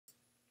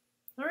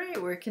All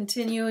right, we're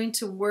continuing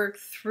to work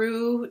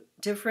through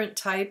different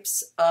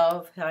types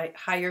of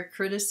higher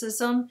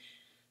criticism.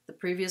 The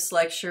previous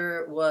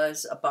lecture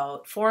was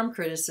about form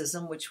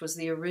criticism, which was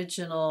the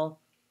original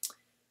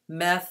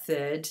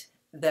method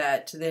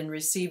that then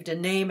received a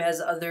name as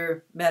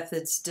other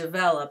methods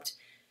developed.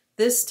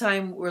 This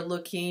time we're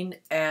looking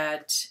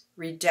at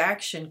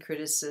redaction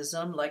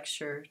criticism,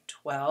 lecture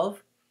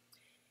 12,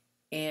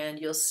 and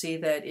you'll see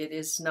that it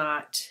is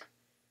not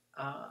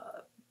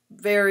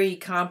very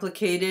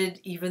complicated,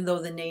 even though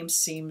the name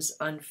seems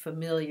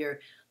unfamiliar.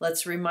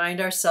 Let's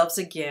remind ourselves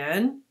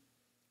again.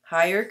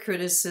 Higher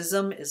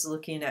criticism is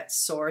looking at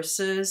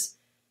sources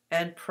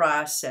and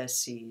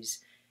processes.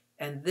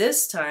 And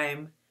this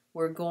time,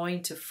 we're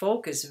going to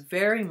focus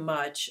very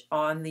much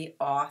on the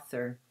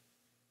author.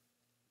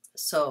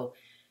 So,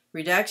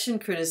 redaction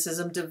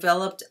criticism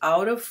developed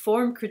out of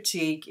form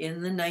critique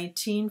in the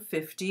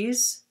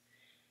 1950s.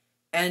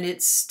 And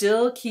it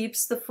still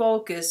keeps the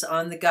focus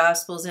on the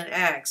Gospels and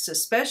Acts,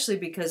 especially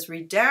because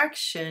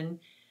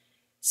redaction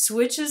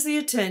switches the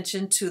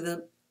attention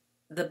to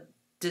the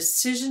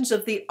decisions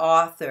of the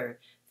author.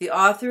 The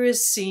author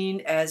is seen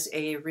as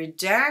a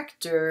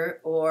redactor,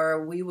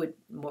 or we would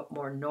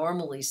more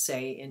normally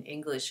say in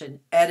English, an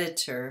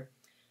editor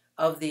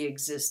of the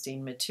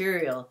existing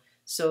material.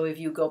 So if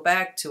you go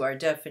back to our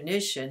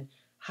definition,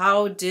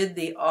 how did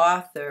the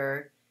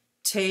author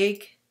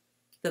take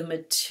the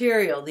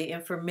material, the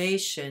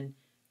information,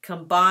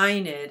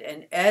 combine it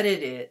and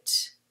edit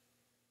it?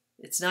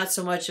 It's not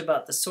so much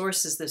about the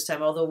sources this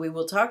time, although we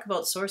will talk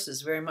about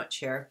sources very much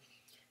here.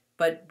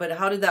 But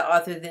how did that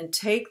author then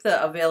take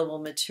the available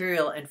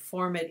material and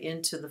form it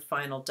into the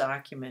final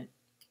document?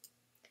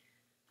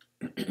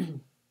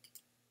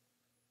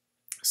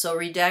 So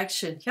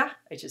redaction,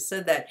 I just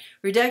said that.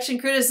 Redaction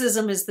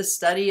criticism is the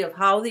study of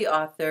how the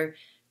author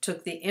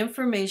took the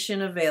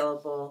information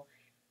available,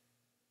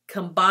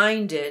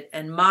 combined it,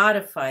 and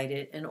modified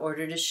it in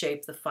order to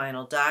shape the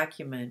final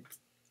document.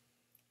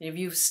 If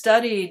you've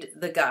studied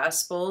the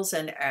Gospels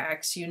and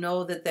Acts, you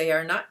know that they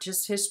are not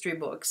just history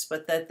books,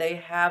 but that they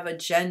have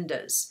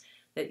agendas,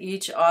 that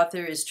each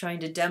author is trying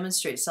to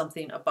demonstrate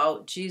something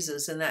about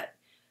Jesus, and that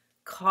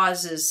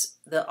causes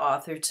the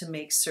author to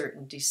make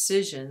certain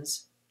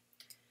decisions.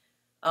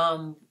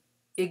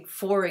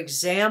 For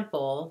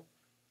example,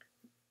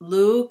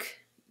 Luke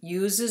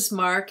uses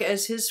Mark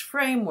as his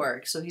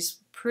framework, so he's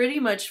pretty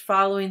much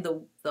following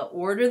the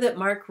order that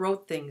Mark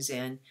wrote things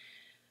in.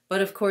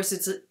 But of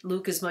course,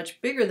 Luke is much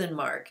bigger than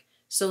Mark.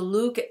 So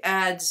Luke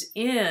adds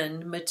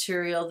in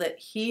material that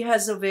he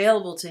has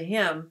available to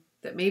him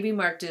that maybe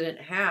Mark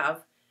didn't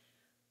have.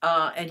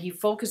 And he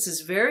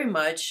focuses very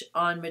much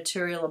on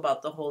material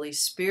about the Holy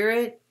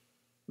Spirit,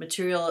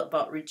 material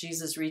about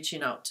Jesus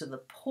reaching out to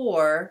the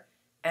poor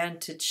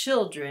and to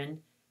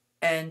children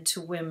and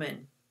to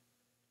women.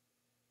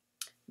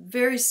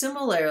 Very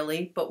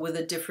similarly, but with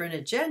a different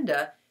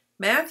agenda,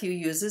 Matthew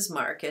uses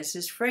Mark as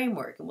his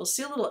framework. And we'll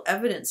see a little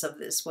evidence of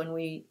this when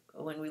we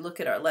look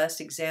at our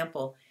last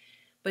example.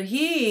 But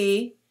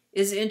he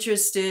is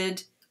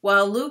interested,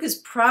 while Luke is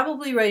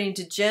probably writing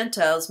to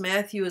Gentiles,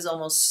 Matthew is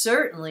almost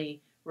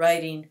certainly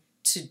writing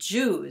to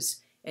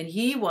Jews. And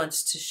he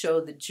wants to show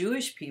the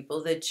Jewish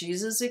people that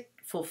Jesus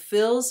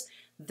fulfills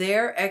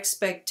their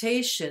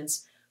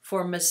expectations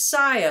for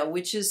Messiah,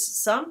 which is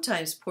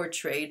sometimes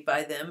portrayed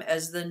by them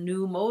as the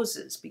new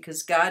Moses,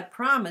 because God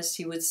promised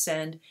he would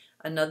send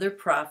another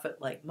prophet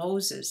like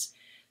Moses.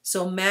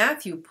 So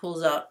Matthew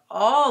pulls out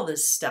all the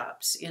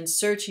stops in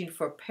searching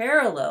for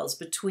parallels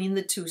between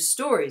the two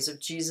stories of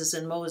Jesus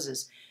and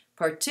Moses,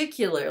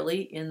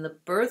 particularly in the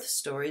birth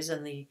stories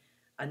and the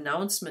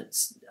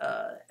announcements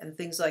and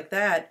things like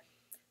that,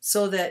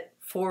 so that,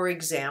 for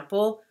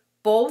example,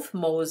 both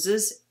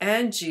Moses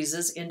and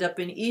Jesus end up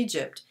in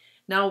Egypt.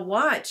 Now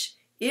watch,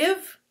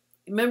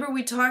 remember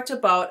we talked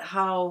about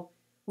how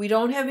we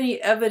don't have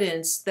any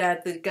evidence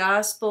that the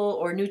Gospel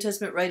or New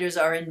Testament writers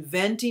are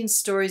inventing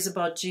stories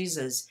about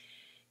Jesus.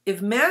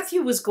 If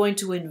Matthew was going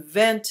to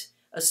invent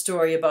a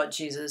story about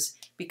Jesus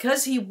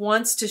because he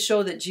wants to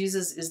show that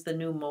Jesus is the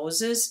new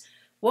Moses,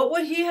 what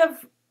would he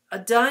have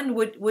done?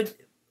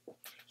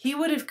 He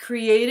would have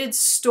created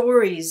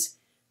stories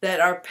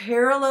that are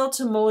parallel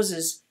to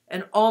Moses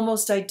and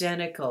almost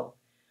identical.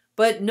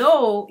 But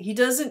no, he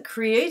doesn't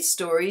create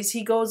stories.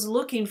 He goes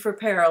looking for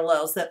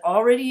parallels that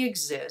already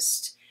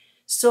exist,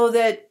 so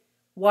that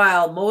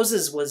while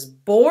Moses was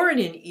born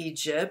in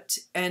Egypt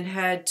and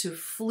had to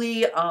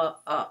flee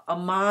a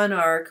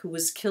monarch who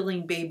was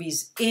killing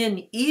babies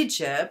in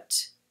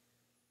Egypt,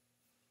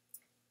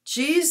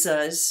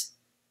 Jesus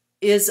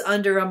is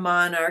under a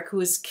monarch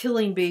who is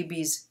killing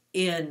babies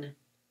in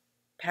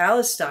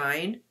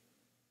Palestine.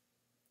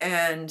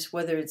 And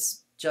whether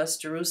it's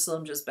just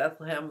Jerusalem, just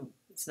Bethlehem,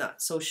 it's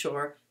not so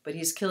sure, but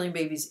he's killing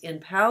babies in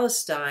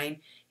Palestine,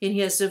 and he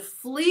has to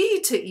flee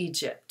to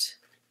Egypt.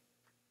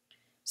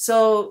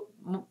 So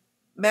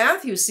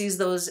Matthew sees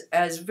those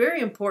as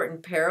very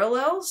important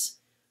parallels,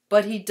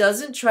 but he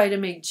doesn't try to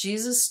make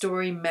Jesus'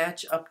 story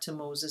match up to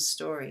Moses'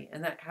 story,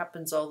 and that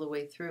happens all the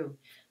way through.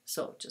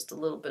 So just a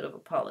little bit of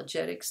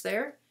apologetics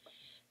there.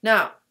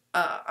 Now,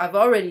 I've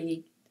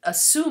already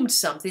assumed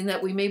something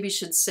that we maybe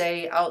should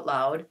say out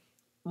loud.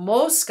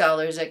 Most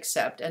scholars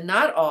accept, and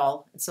not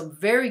all, and some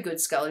very good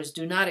scholars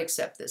do not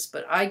accept this,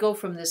 but I go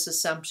from this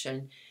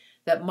assumption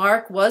that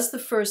Mark was the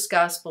first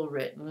gospel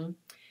written,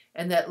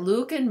 and that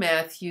Luke and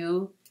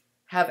Matthew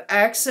have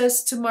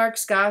access to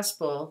Mark's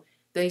gospel.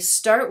 They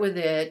start with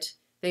it,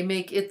 they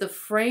make it the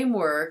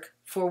framework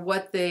for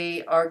what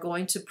they are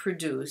going to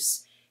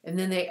produce, and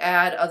then they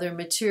add other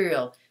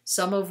material,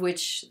 some of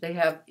which they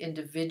have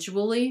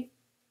individually,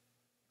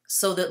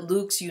 so that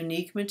Luke's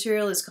unique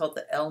material is called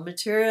the L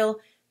material,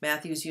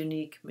 Matthew's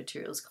unique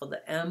material is called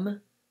the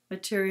M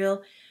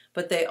material,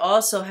 but they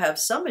also have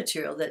some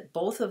material that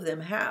both of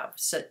them have,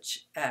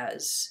 such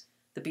as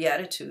the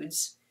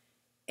Beatitudes,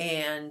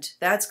 and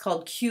that's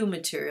called Q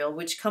material,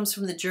 which comes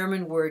from the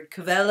German word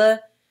Quelle,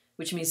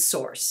 which means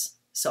source.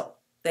 So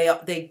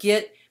they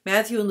get,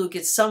 Matthew and Luke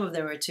get some of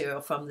their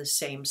material from the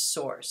same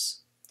source.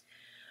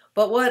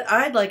 But what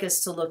I'd like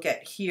us to look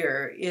at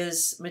here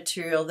is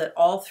material that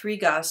all three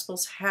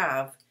Gospels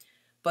have,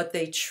 but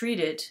they treat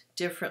it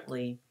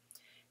differently.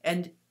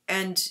 And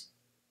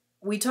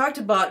we talked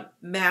about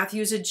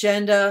Matthew's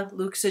agenda,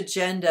 Luke's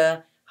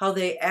agenda, how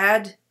they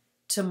add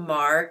to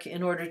Mark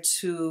in order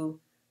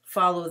to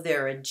follow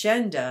their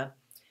agenda.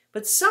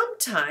 But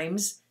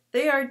sometimes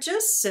they are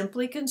just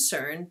simply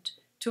concerned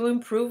to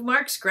improve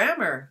Mark's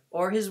grammar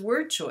or his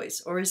word choice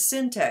or his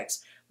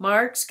syntax.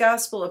 Mark's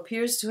gospel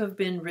appears to have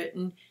been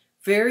written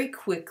very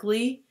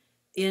quickly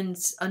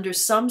under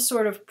some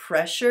sort of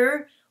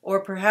pressure, or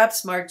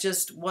perhaps Mark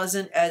just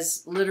wasn't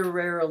as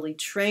literarily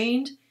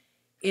trained.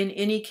 In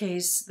any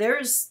case,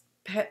 there's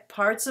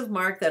parts of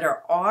Mark that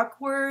are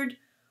awkward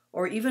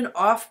or even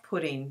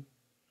off-putting.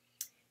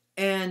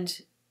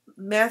 And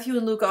Matthew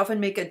and Luke often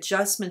make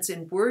adjustments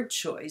in word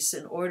choice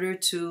in order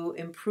to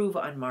improve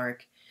on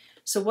Mark.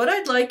 So what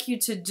I'd like you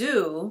to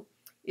do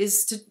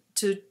is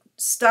to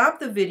stop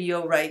the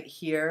video right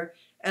here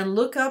and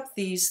look up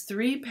these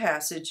three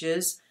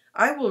passages.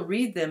 I will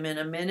read them in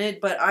a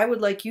minute, but I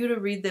would like you to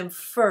read them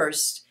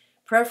first,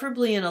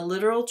 preferably in a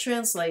literal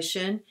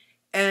translation,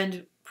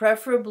 and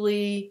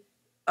preferably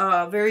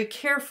very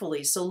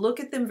carefully. So look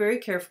at them very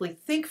carefully.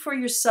 Think for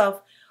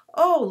yourself,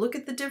 oh, look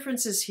at the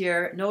differences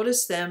here.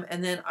 Notice them,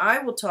 and then I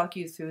will talk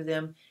you through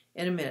them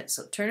in a minute.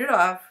 So turn it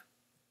off.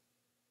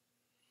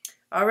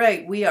 All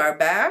right, we are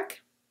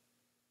back.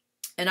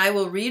 And I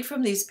will read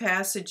from these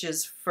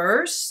passages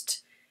first,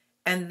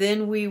 and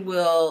then we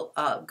will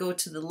go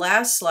to the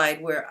last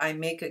slide where I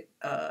make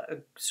a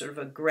sort of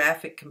a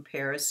graphic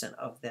comparison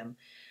of them.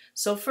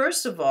 So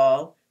first of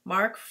all,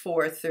 Mark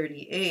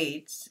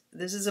 4:38,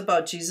 this is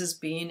about Jesus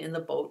being in the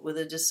boat with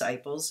the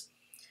disciples.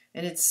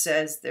 And it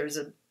says there's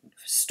a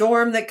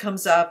storm that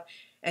comes up,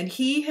 and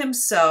he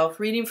himself,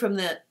 reading from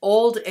the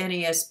old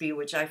NASB,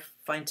 which I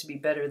find to be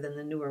better than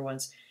the newer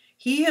ones,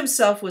 he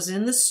himself was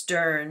in the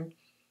stern,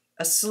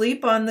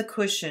 asleep on the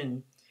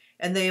cushion.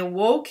 And they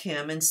awoke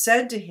him and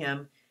said to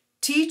him,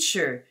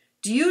 "Teacher,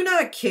 do you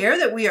not care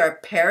that we are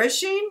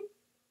perishing?"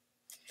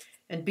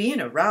 And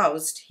being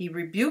aroused, he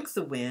rebuked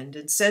the wind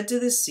and said to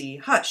the sea,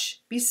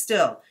 "Hush, be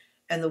still."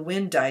 And the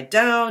wind died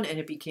down, and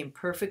it became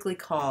perfectly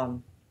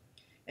calm.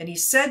 And he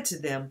said to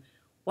them,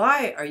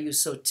 "Why are you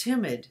so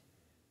timid?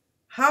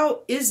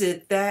 How is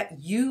it that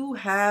you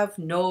have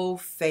no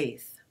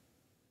faith?"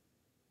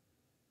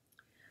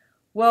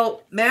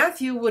 Well,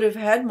 Matthew would have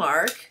had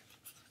Mark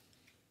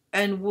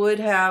and would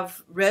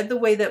have read the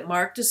way that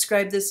Mark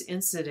described this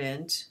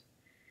incident.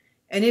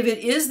 And if it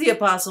is the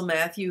Apostle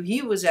Matthew, he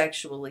was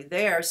actually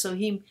there, so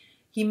he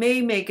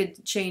may make a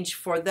change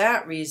for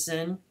that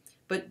reason.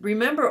 But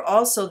remember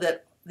also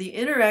that the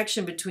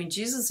interaction between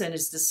Jesus and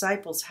his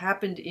disciples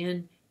happened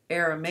in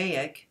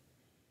Aramaic,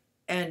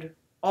 and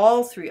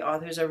all three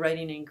authors are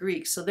writing in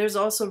Greek. So there's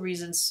also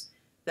reasons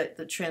that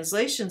the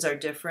translations are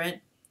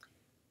different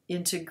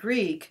into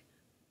Greek,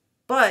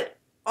 but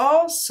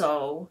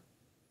also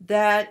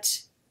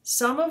that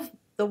some of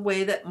the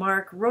way that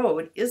Mark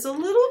wrote is a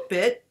little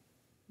bit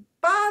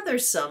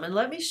bothersome. And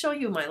let me show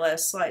you my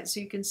last slide so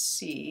you can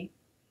see.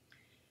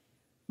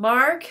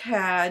 Mark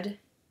had,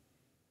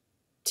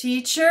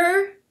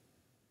 "Teacher,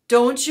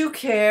 don't you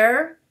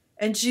care?"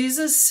 And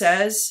Jesus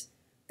says,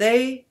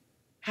 "They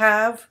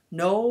have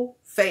no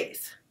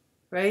faith,"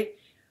 right?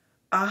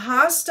 A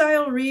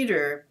hostile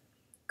reader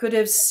could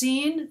have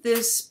seen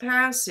this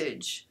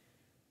passage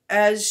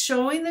as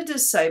showing the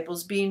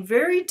disciples being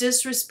very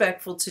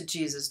disrespectful to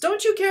Jesus.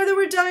 "Don't you care that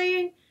we're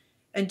dying?"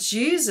 And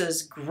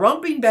Jesus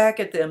grumping back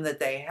at them that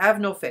they have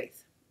no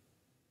faith.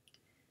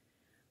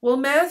 Well,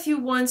 Matthew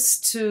wants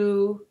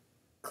to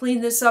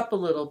clean this up a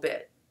little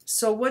bit.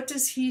 So what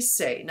does he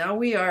say? Now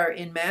we are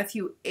in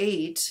Matthew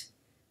 8,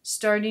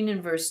 starting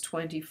in verse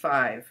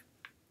 25.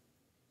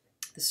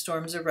 The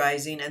storms are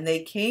rising, and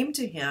they came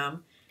to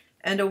him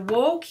and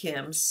awoke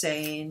him,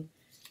 saying,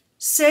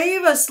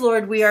 "Save us,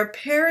 Lord, we are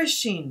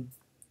perishing."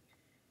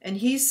 And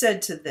he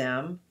said to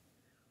them,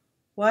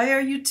 "Why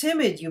are you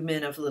timid, you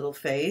men of little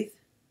faith?"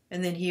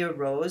 And then he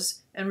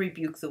arose and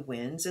rebuked the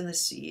winds and the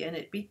sea, and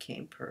it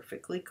became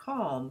perfectly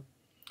calm.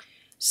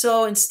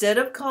 So instead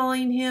of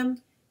calling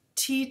him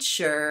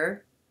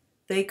teacher,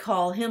 they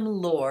call him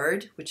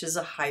Lord, which is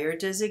a higher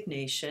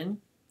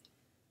designation.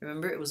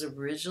 Remember, it was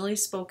originally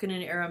spoken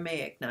in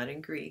Aramaic, not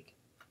in Greek.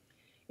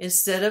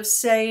 Instead of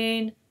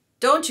saying,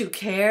 don't you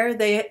care,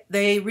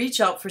 they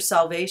reach out for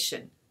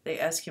salvation. They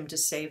ask him to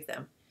save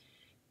them.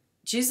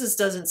 Jesus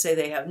doesn't say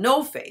they have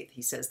no faith.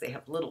 He says they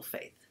have little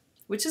faith,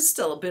 which is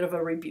still a bit of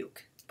a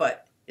rebuke,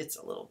 but it's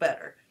a little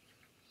better.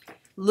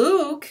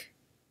 Luke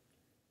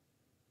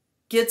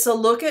gets a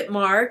look at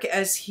Mark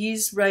as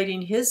he's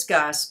writing his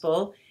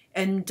gospel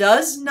and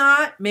does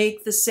not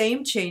make the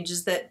same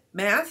changes that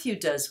Matthew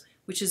does,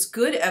 which is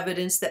good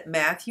evidence that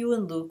Matthew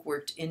and Luke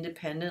worked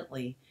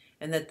independently,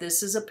 and that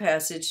this is a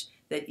passage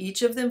that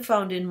each of them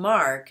found in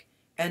Mark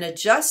and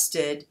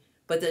adjusted,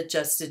 but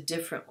adjusted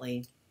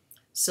differently.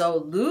 So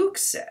Luke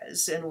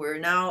says, and we're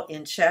now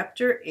in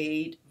chapter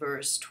 8,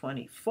 verse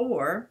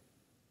 24,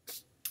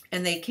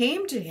 and they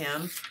came to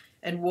him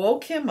and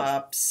woke him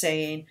up,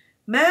 saying,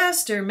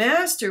 Master,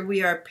 Master,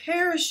 we are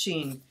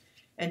perishing.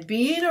 And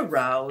being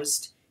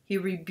aroused, he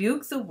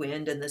rebuked the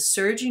wind and the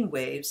surging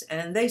waves,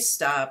 and they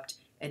stopped,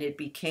 and it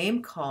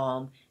became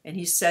calm. And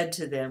he said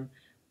to them,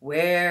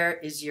 where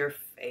is your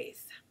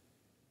faith?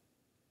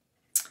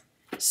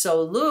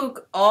 So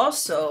Luke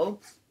also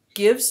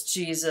gives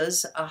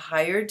Jesus a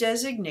higher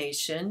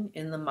designation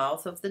in the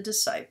mouth of the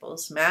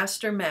disciples,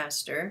 Master,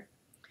 Master.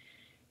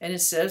 And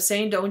instead of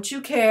saying, don't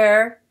you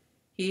care,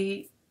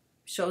 he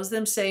shows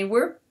them saying,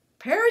 we're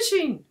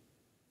perishing.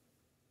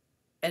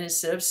 And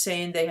instead of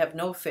saying they have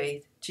no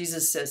faith,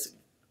 Jesus says,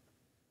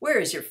 where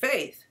is your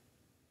faith?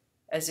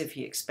 As if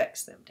he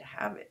expects them to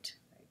have it.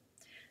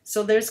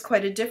 So there's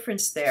quite a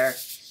difference there.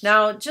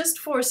 Now, just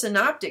for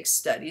synoptic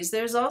studies,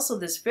 there's also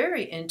this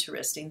very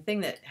interesting thing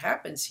that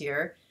happens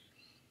here.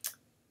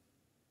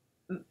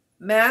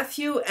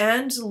 Matthew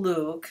and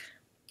Luke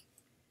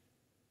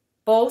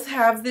both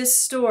have this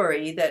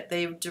story that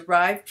they've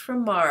derived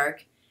from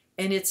Mark,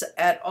 and it's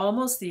at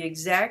almost the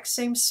exact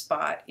same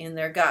spot in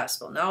their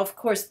gospel. Now, of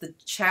course, the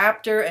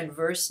chapter and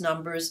verse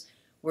numbers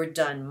were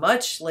done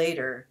much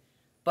later,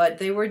 but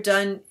they were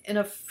done in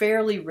a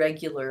fairly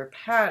regular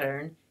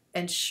pattern,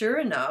 and sure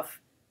enough,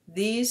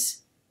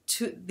 these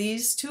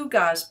two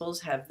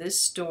gospels have this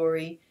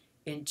story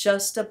in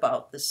just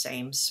about the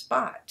same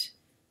spot,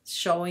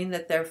 showing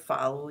that they're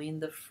following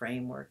the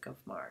framework of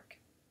Mark.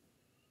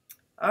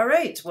 All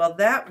right, well,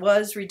 that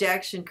was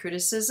Redaction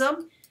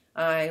Criticism.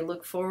 I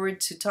look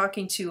forward to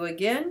talking to you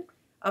again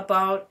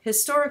about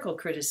historical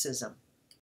criticism.